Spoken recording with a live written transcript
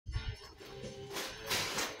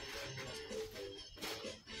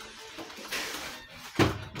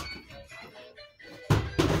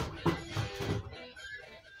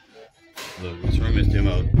room is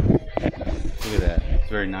demoed. Look at that. It's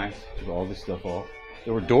very nice. Took all this stuff off.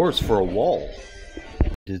 There were doors for a wall.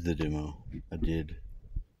 Did the demo. I did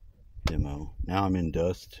demo. Now I'm in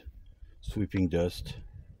dust. Sweeping dust.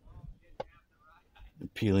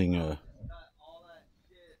 Peeling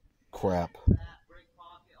crap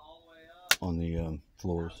on the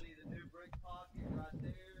floors.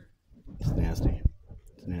 It's nasty.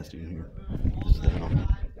 It's nasty in here. This is the house.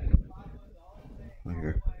 Right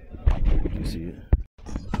here. Do you see it?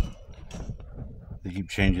 They keep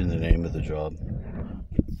changing the name of the job.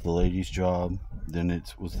 The lady's job, then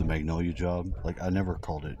it was the Magnolia job. Like, I never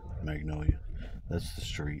called it Magnolia. That's the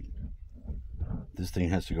street. This thing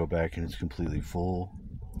has to go back and it's completely full.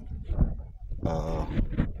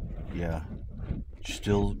 Yeah.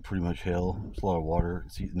 Still pretty much hell. It's a lot of water.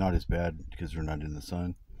 It's not as bad because they're not in the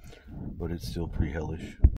sun, but it's still pretty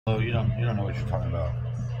hellish. Oh, you don't know what you're talking about.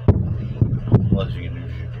 Well, as you can do.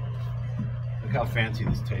 Look how fancy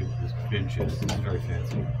this table, this bench is. This is very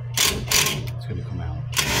fancy. It's going to come out.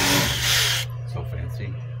 So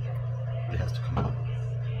fancy. It has to come out.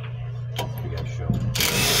 We got to show.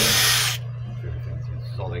 Very fancy. This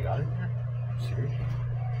is all they got in here? Seriously?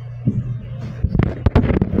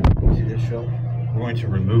 See this show? We're going to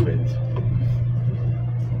remove it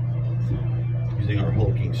using our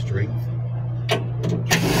hulking strength.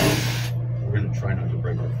 We're going to try not to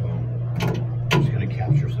break our phone. We're just going to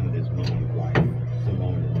capture some of this moment of life. The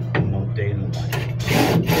moment, day in the life.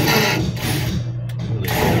 Really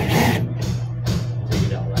take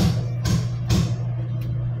it out loud.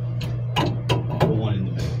 The one in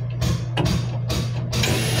the middle.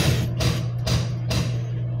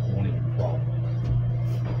 Won't even problem.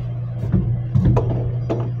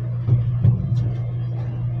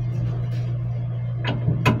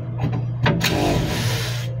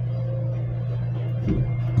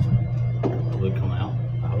 Will it come out?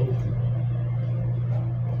 I hope.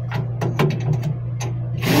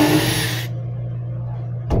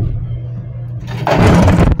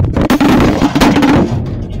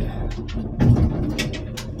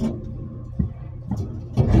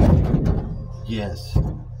 Yes.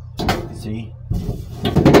 See?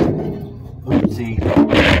 Oopsie.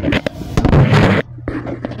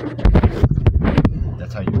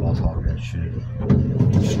 That's how you boss hog that shit.